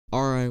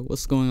Alright,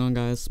 what's going on,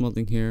 guys?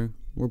 Smulding here.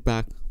 We're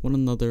back with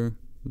another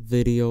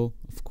video,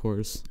 of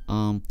course.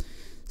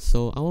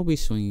 So I will be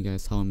showing you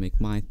guys how I make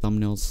my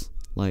thumbnails,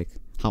 like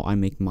how I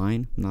make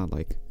mine, not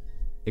like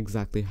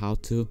exactly how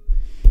to.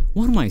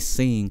 What am I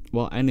saying?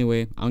 Well,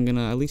 anyway, I'm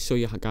gonna at least show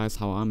you guys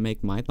how I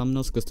make my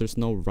thumbnails, because there's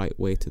no right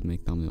way to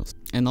make thumbnails.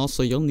 And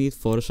also, you'll need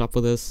Photoshop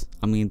for this.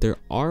 I mean, there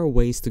are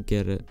ways to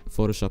get it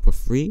Photoshop for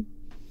free.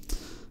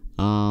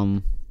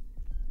 Cracked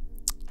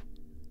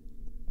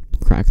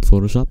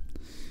Photoshop.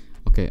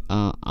 Okay,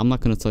 I'm not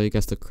gonna tell you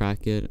guys to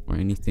crack it or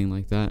anything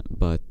like that,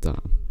 but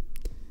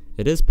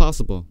it is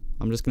possible.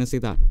 I'm just gonna say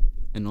that.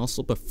 And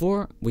also,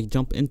 before we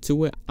jump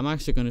into it, I'm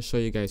actually gonna show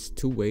you guys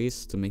two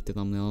ways to make the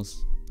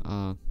thumbnails.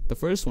 The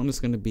first one is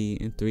gonna be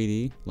in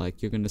 3D,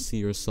 like you're gonna see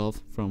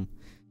yourself from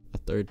a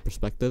third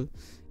perspective,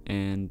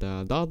 and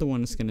the other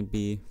one is gonna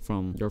be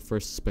from your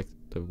first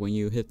perspective when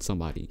you hit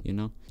somebody, you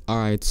know.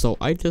 Alright, so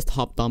I just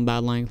hopped on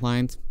Badline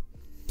Client.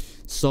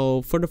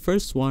 So for the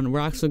first one,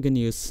 we're actually gonna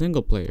use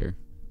single player.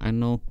 I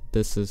know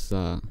this is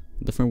a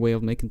different way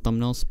of making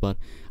thumbnails, but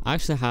I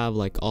actually have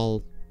like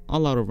all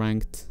out of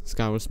ranked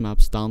Skywars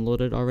maps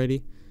downloaded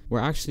already. We're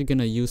actually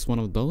gonna use one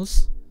of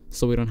those,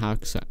 so we don't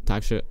have to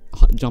actually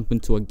jump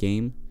into a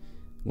game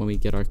when we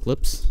get our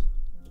clips.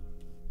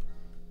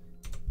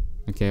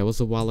 Okay, it was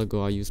a while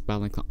ago I used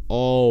Badline Client.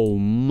 Oh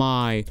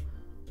my,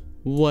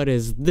 what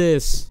is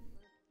this?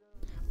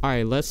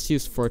 Alright, let's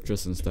use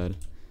Fortress instead.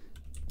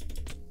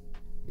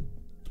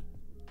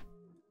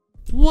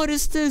 What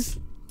is this?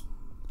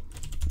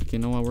 Okay, you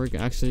know what,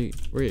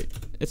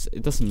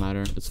 it doesn't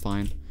matter, it's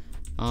fine.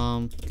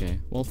 Okay,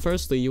 well,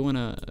 firstly, you want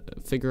to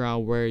figure out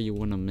where you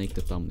want to make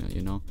the thumbnail,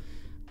 you know,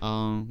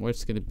 where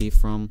it's going to be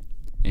from,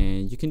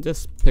 and you can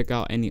just pick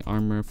out any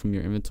armor from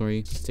your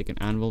inventory. Just take an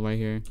anvil right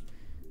here,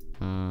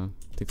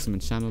 take some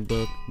enchantment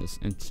book,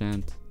 just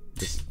enchant,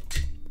 just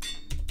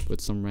put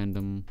some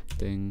random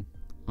thing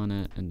on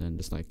it, and then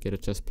just like get a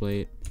chest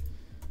plate,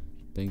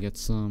 then get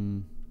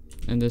some,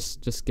 and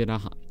just get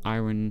a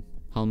iron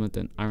helmet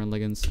and iron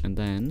leggings. And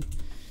then,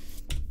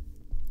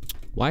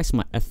 why is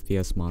my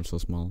FPS mod so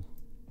small?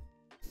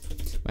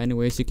 But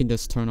anyways, you can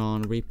just turn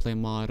on replay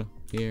mod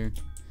here,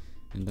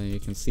 and then you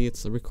can see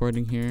it's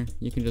recording here.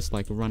 You can just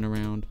like run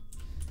around,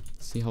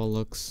 see how it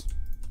looks,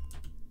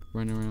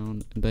 run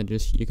around, and then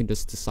you can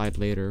just decide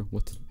later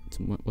what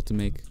to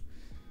make.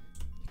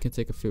 You can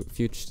take a few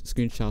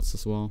screenshots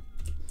as well.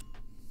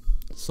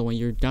 So when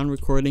you're done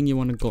recording, you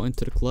want to go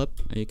into the clip,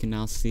 and you can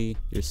now see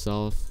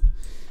yourself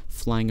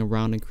flying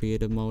around in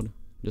creative mode,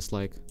 just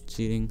like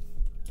cheating.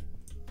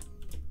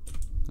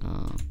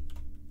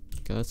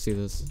 Okay, let's see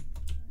this.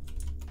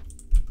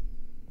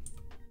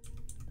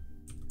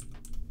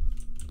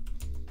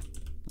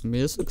 I mean,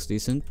 this looks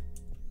decent,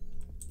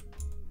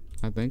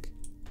 I think.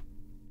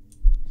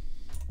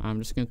 I'm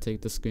just gonna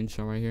take the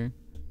screenshot right here.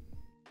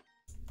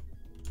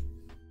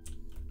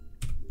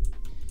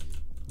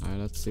 Alright,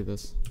 let's see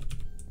this.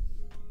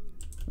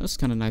 That's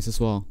kind of nice as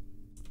well.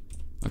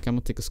 Okay, I'm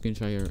gonna take a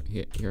screenshot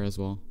here as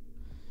well.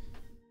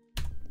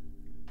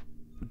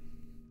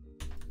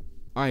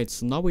 Alright,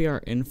 so now we are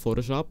in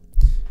Photoshop.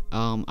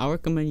 I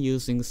recommend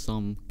using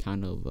some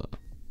kind of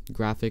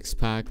graphics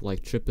pack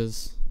like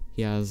Trippis.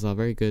 He has a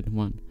very good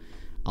one.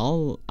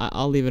 I'll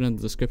leave it in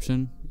the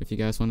description if you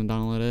guys want to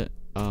download it.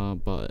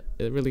 But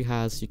it really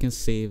has, you can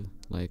save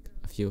like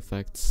a few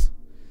effects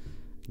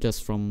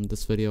just from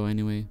this video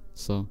anyway.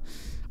 So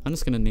I'm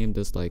just gonna name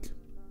this like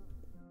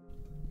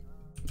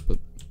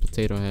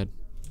potato head,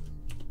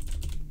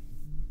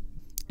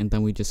 and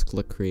then we just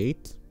click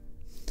create.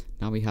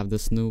 Now we have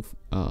this new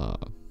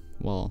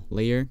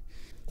layer.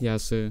 Yeah,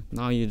 so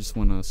now you just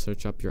want to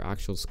search up your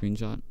actual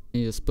screenshot.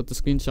 You just put the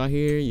screenshot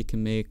here. You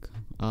can make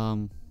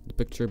the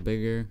picture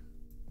bigger,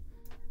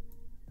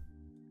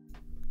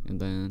 and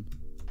then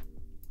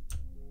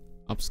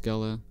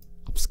upscaling.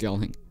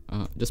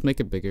 Just make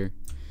it bigger.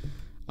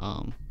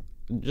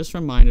 Just a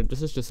reminder,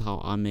 this is just how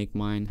I make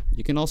mine.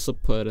 You can also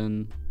put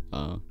in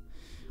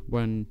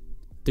when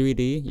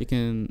 3D, you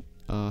can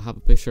have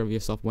a picture of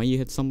yourself when you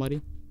hit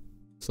somebody,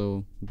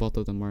 so both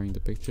of them are in the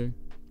picture.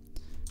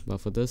 But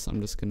for this,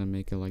 I'm just gonna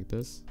make it like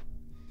this,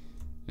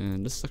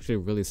 and this is actually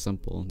really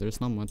simple.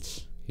 There's not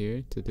much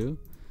here to do.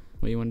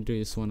 What you want to do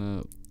is want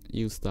to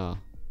use the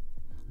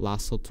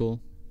lasso tool.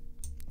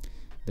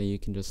 Then you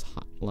can just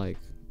like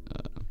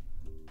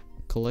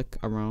click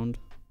around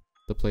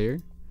the player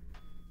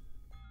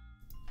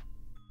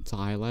to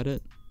highlight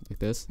it like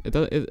this.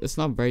 It's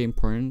not very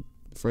important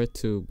for it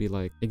to be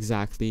like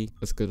exactly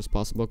as good as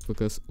possible,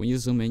 because when you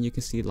zoom in, you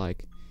can see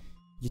like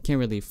you can't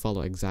really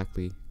follow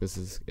exactly,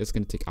 because it's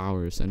gonna take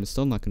hours, and it's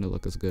still not gonna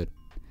look as good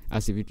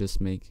as if you just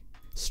make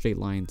straight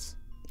lines.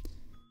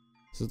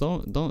 So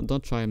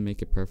don't try and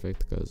make it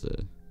perfect, because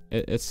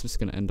it's just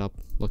gonna end up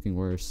looking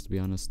worse, to be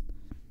honest,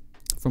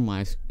 from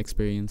my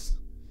experience.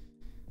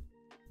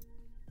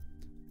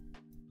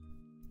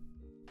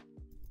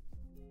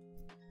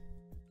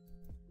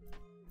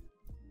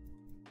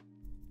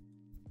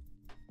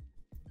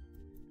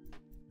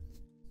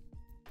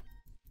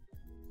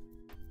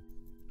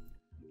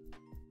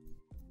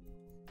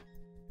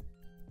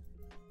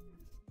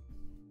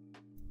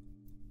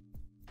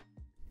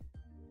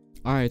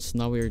 Alright, so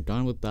now we are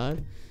done with that.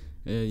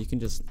 You can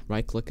just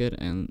right click it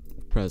and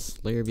press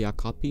layer via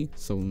copy,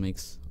 so it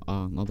makes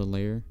another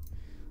layer.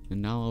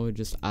 And now I would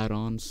just add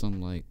on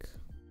some like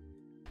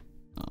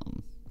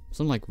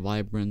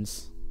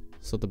vibrance,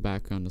 so the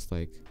background is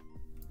like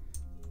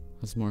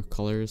has more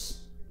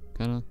colors,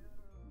 kinda,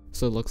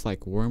 so it looks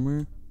like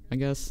warmer, I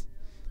guess.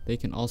 They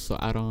can also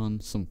add on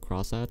some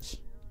crosshatch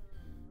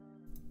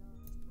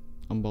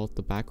on both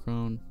the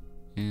background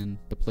and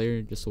the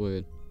player, just so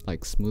it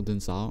like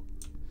smoothens out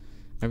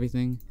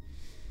everything.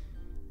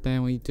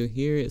 Then what you do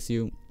here is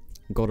you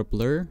go to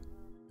blur,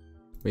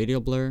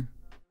 radial blur,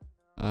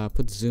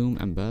 put zoom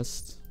and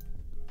best,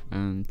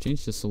 and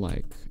change this to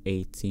like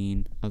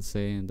 18, I'd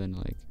say, and then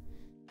like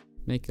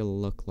make it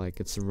look like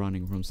it's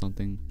running from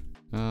something.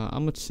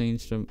 I'm gonna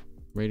change the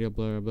radial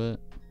blur a bit.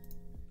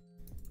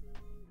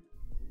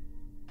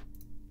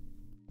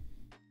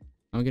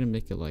 I'm gonna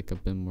make it like a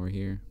bit more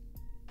here.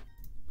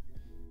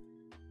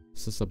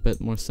 This is a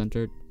bit more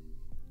centered.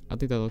 I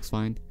think that looks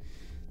fine.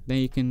 Then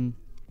you can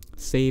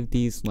save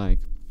these like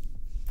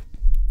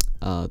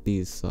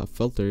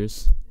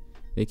filters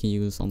they can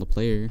use on the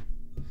player,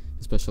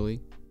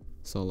 especially,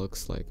 so it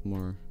looks like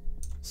more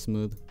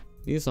smooth.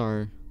 These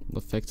are the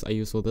effects I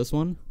use with this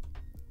one.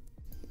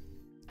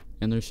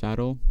 Inner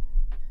shadow.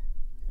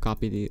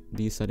 Copy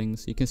these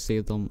settings. You can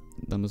save them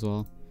as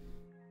well.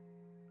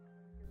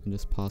 And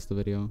just pause the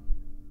video.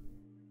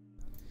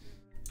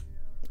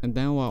 And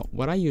then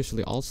what I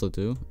usually also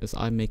do is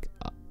I make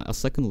a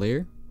second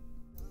layer.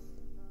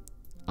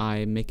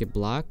 I make it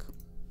black.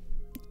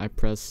 I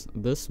press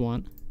this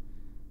one.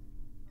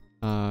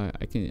 I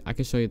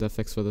can show you the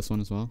effects for this one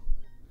as well.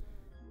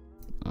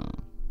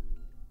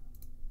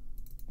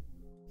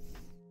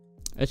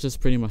 It's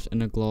just pretty much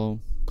inner glow,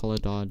 color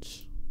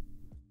dodge,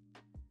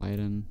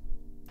 lighten,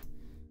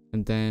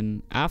 and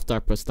then after I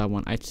press that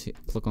one, I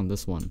click on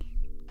this one,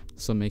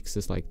 so it makes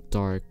this like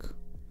dark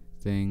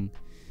thing.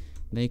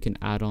 Then you can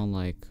add on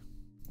like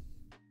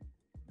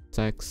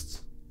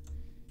text,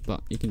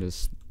 but you can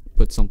just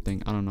put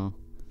something, I don't know.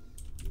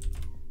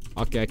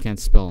 Okay, I can't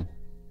spell.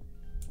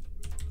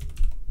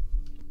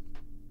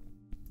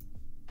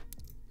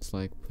 It's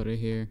like put it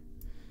here.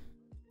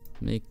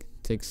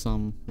 Take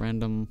some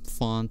random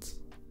font.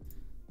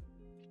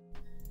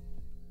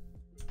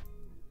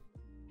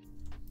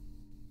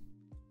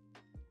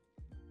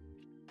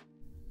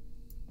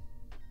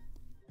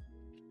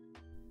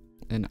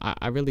 And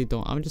I really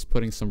don't, I'm just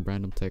putting some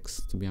random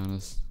text, to be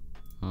honest.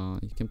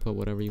 You can put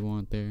whatever you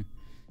want there.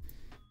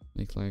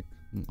 Make like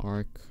an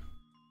arc.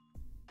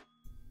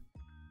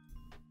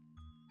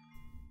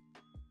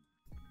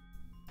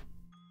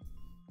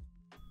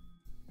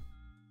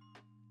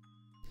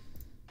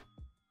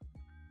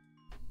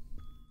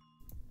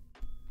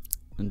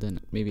 And then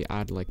maybe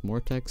add like more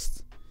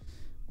text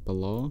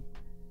below.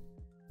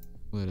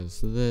 What is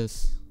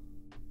this?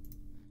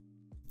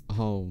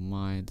 Oh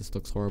my, this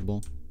looks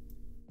horrible.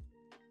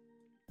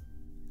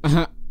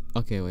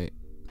 Okay, wait.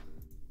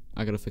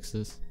 I gotta fix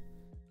this.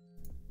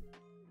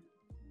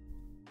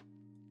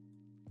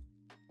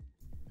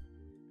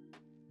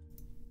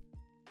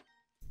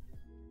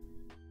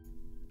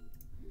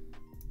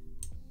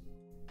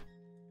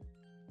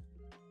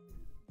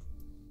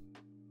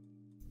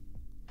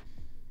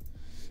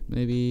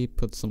 Maybe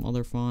put some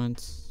other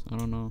fonts. I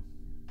don't know.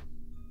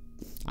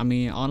 I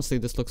mean, honestly,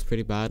 this looks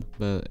pretty bad,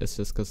 but it's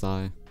just because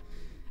I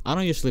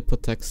don't usually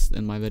put text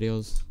in my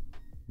videos,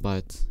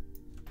 but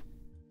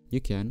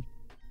you can.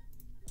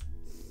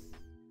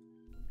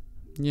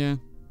 Yeah,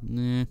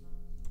 nah.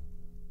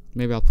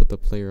 Maybe I'll put the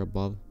player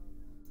above.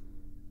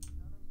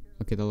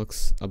 Okay, that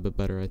looks a bit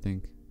better, I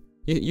think.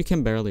 You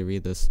can barely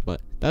read this,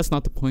 but that's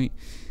not the point.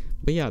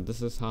 But yeah,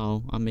 this is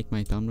how I make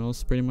my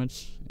thumbnails pretty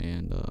much,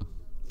 and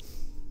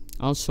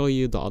I'll show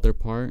you the other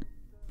part,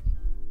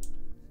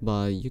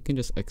 but you can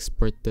just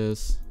export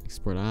this,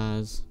 export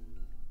as,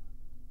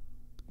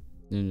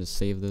 then just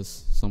save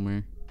this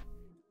somewhere.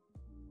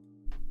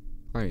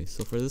 Alright,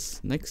 so for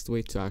this next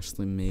way to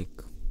actually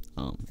make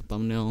a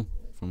thumbnail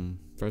from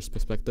first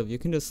perspective, you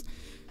can just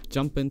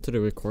jump into the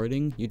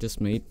recording you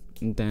just made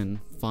and then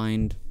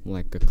find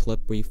like a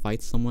clip where you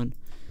fight someone.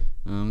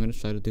 I'm gonna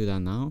try to do that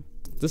now.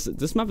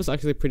 This map is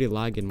actually pretty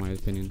laggy in my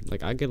opinion.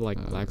 Like I get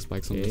like lag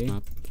spikes on this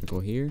map. I go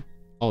here.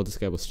 Oh, this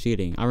guy was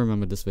cheating. I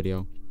remember this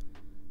video.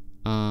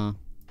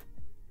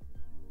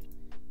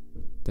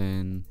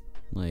 Then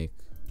like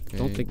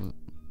don't think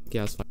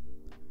yes.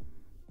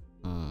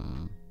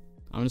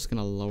 I'm just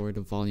gonna lower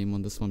the volume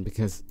on this one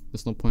because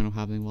there's no point of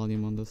having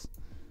volume on this.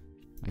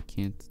 I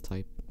can't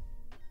type.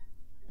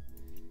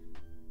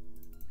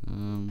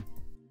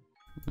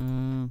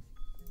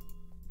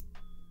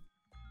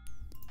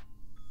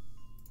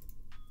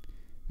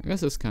 I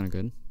guess it's kind of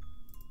good,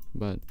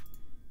 but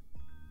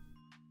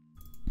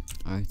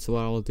alright. So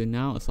what I will do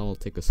now is I will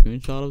take a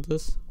screenshot of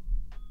this.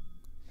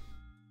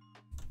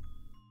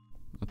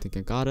 I think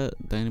I got it.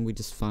 Then we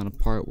just find a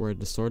part where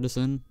the sword is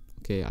in.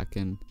 Okay,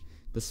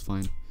 this is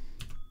fine.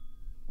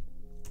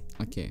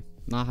 Okay,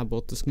 now I have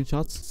both the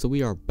screenshots. So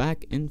we are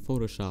back in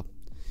Photoshop.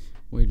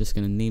 We're just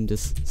gonna name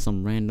this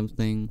some random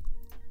thing.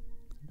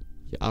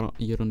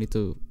 You don't need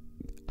to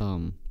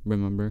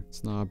remember.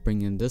 So now I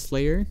bring in this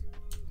layer.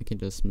 I can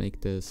just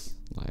make this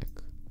like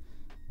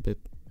a bit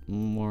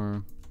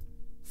more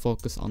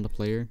focus on the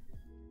player.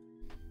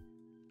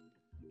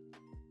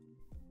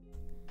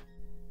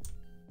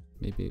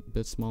 Maybe a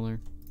bit smaller.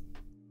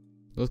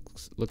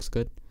 Looks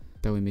good.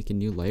 Then we make a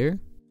new layer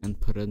and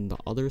put in the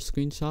other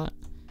screenshot.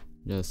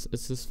 Yes,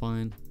 it's just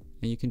fine.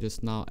 And you can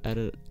just now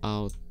edit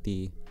out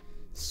the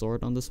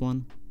sword on this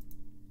one.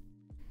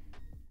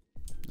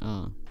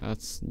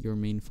 That's your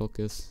main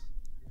focus.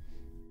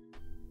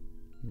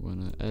 You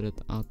wanna edit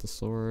out the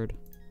sword.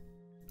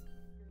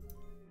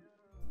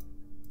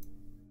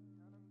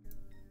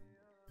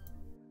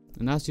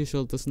 And as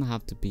usual, it doesn't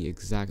have to be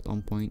exact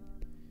on point,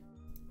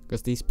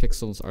 because these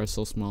pixels are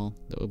so small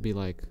that it would be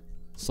like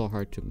so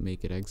hard to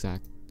make it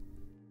exact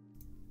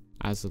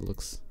as it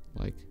looks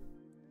like.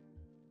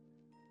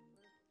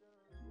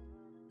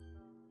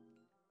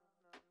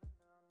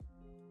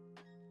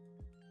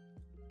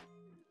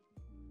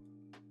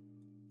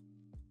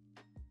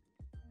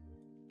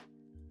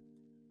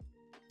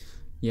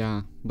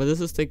 Yeah, but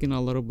this is taking a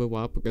little bit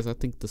while because I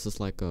think this is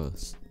like a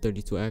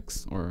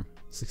 32x or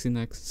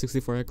 16x,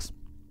 64x.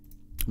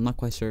 I'm not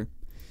quite sure.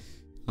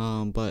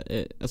 But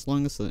as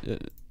long as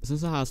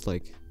since it has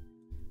like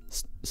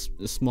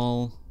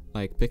small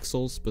like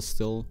pixels, but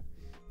still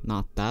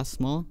not that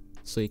small,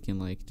 so you can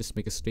like just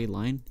make a straight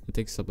line, it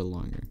takes a bit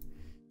longer.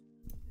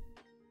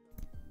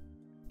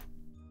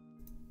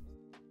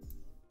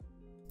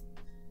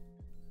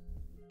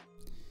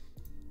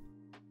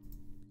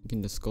 You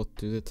can just go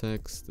through the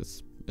text.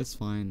 It's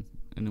fine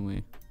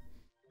anyway.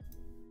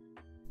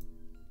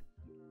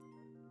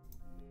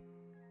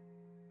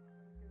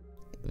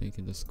 Then you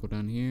can just go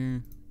down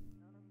here.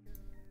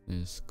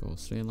 Then just go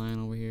straight line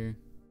over here.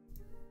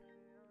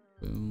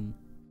 Boom.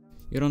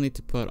 You don't need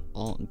to put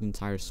all the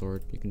entire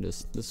sword. You can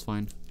just, this is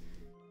fine.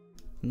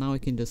 Now we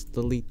can just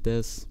delete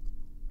this.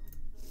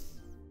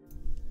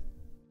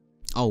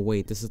 Oh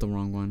wait, this is the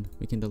wrong one.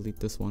 We can delete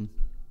this one.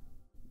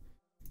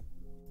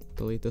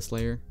 Delete this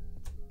layer.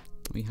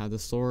 We have the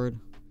sword.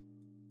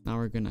 Now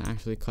we're gonna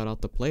actually cut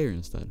out the player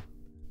instead.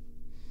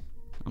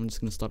 I'm just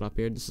gonna start up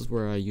here. This is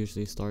where I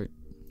usually start.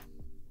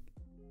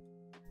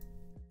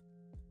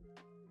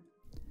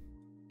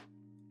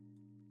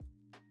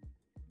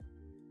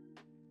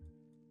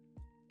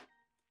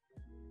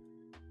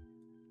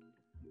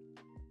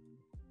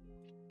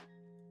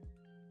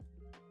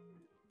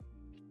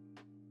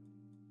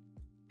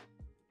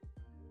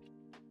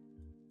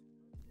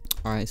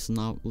 Alright, so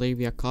now layer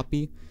via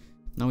copy.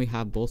 Now we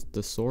have both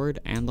the sword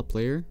and the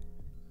player.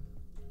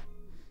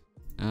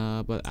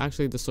 But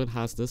actually the sword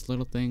has this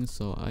little thing,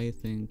 so I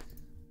think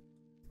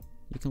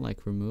you can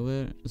like remove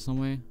it in some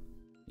way.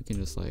 You can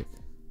just like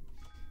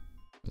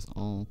press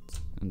Alt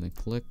and then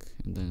click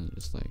and then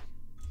just like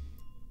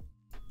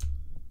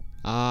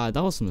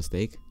that was a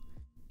mistake.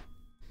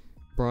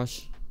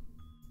 Brush.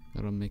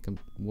 Gotta make a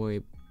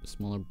way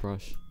smaller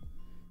brush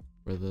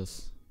for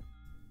this.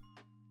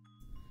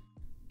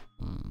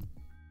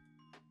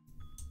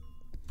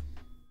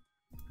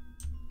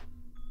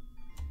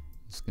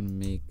 Just gonna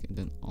make and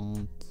then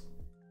Alt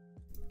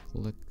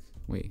click.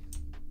 Wait.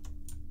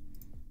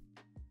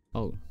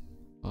 Oh,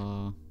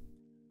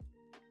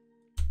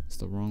 it's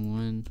the wrong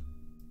one.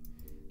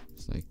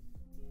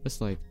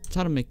 Just like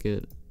try to make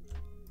it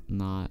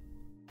not.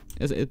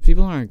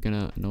 People aren't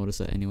gonna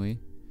notice it anyway,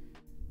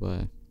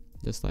 but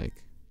just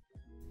like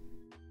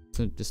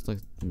to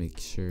make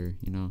sure,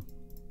 you know.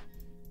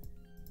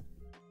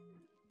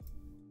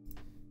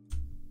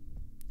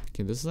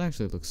 Okay, this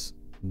actually looks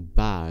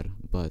bad,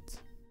 but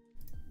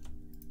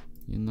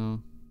you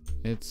know,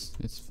 it's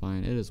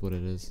fine. It is what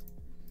it is.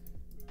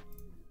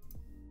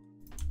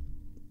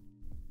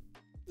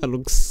 That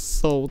looks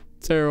so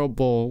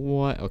terrible.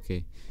 What?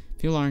 Okay,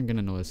 people aren't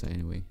gonna notice that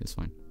anyway. It's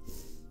fine.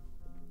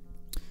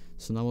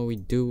 So now what we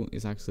do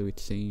is actually we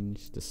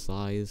change the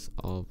size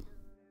of.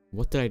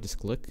 What did I just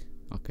click?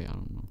 Okay, I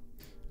don't know.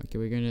 Okay,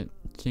 we're gonna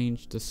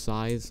change the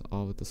size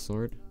of the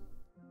sword.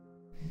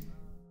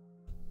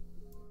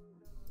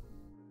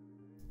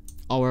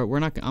 Oh,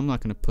 I'm not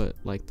gonna put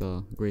like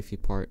the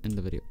graphy part in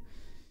the video.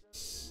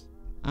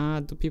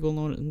 Do people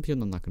notice?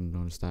 People are not gonna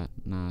notice that.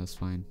 Nah, it's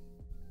fine.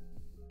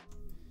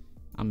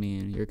 I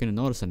mean, you're gonna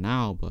notice it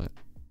now, but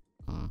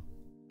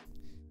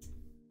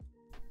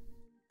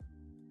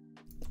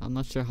I'm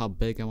not sure how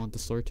big I want the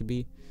sword to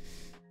be.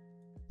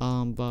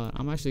 But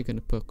I'm actually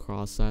gonna put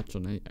cross hatch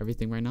on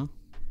everything right now.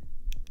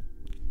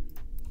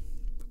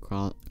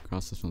 Cross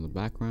hatch on the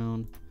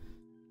background,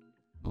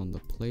 on the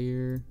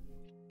player,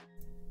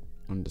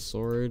 on the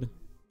sword,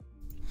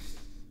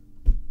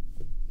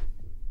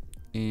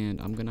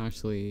 and I'm gonna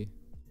actually,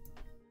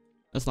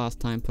 as last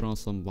time, put on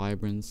some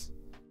vibrance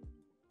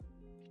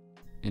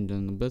and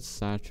then a bit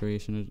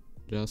saturation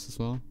adjust as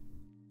well.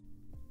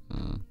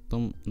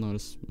 Don't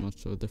notice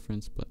much of a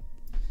difference, but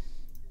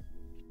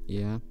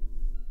yeah.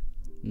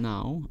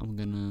 Now I'm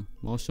gonna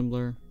motion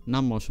blur,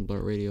 not motion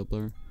blur, radial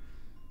blur,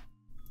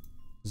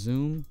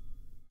 zoom,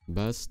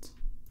 best,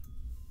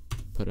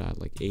 put it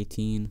at like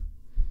 18.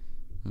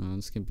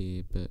 This can be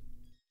a bit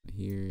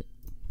here.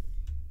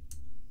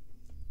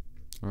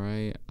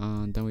 Alright,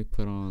 then we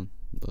put on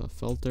the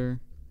filter.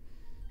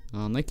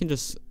 I can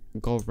just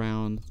go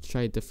around,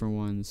 try different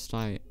ones,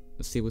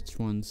 see which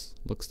ones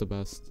looks the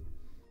best.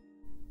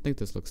 I think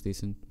this looks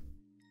decent.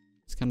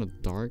 It's kind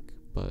of dark,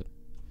 but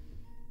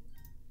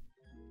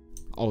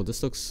oh,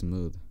 this looks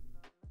smooth.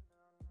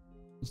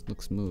 This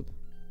looks smooth.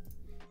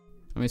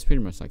 I mean, it's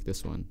pretty much like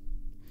this one.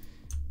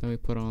 Then we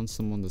put on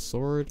some on the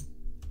sword.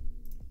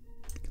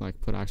 Can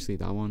like put actually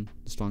that one,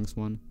 the strongest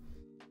one,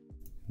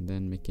 and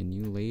then make a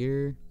new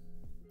layer.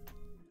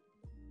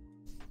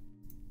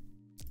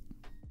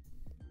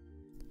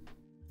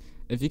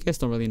 If you guys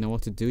don't really know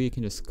what to do, you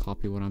can just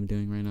copy what I'm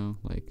doing right now.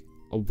 Like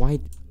a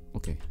white.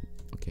 Okay.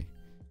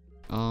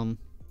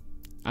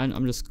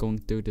 I'm just going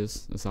through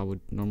this as I would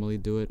normally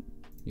do it.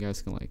 You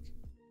guys can like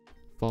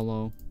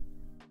follow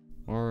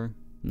or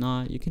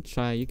not. You can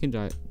try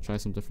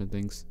some different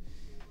things.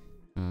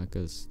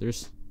 Cause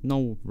there's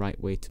no right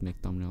way to make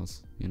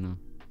thumbnails, you know.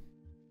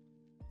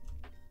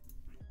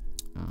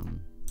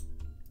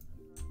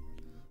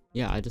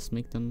 Yeah, I just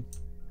make them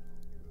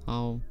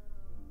how,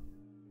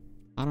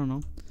 I don't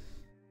know.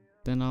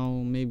 Then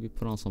I'll maybe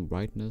put on some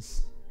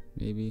brightness,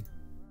 maybe,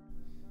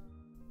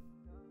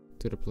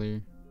 to the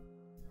player,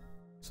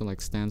 so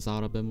like stands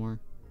out a bit more.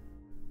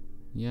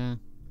 Yeah,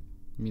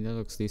 I mean that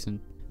looks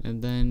decent.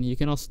 And then you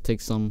can also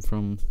take some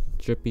from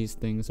Trippy's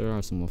things. There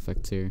are some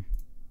effects here.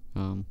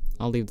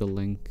 I'll leave the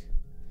link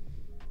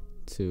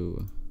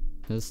to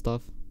his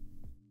stuff.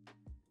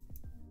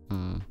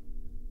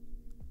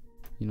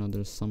 You know,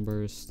 there's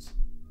sunburst,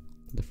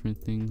 different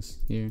things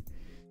here.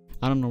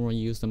 I don't normally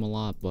use them a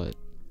lot, but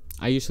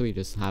I usually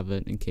just have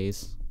it in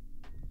case.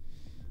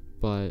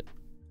 But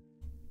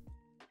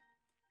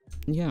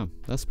yeah,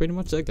 that's pretty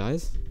much it,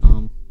 guys.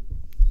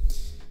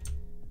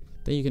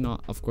 Then you can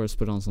of course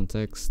put on some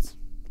text,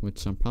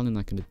 which I'm probably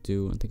not gonna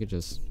do. I think it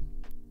just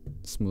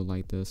smooth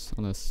like this,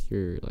 unless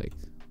you're like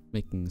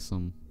making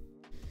some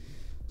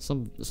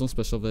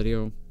special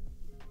video.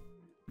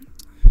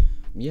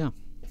 Yeah,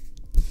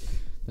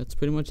 that's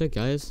pretty much it,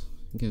 guys.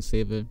 You can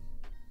save it,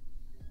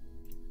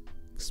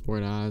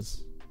 export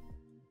as,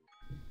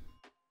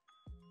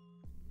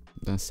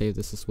 then save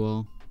this as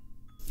well.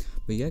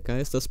 But yeah,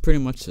 guys, that's pretty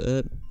much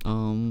it.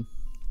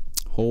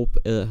 Hope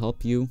it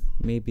helped you.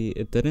 Maybe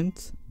it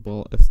didn't.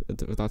 Well, if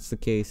that's the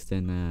case,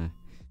 then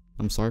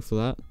I'm sorry for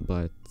that.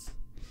 But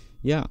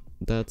yeah,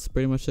 that's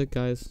pretty much it,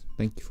 guys.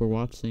 Thank you for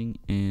watching,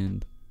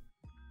 and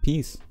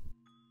peace.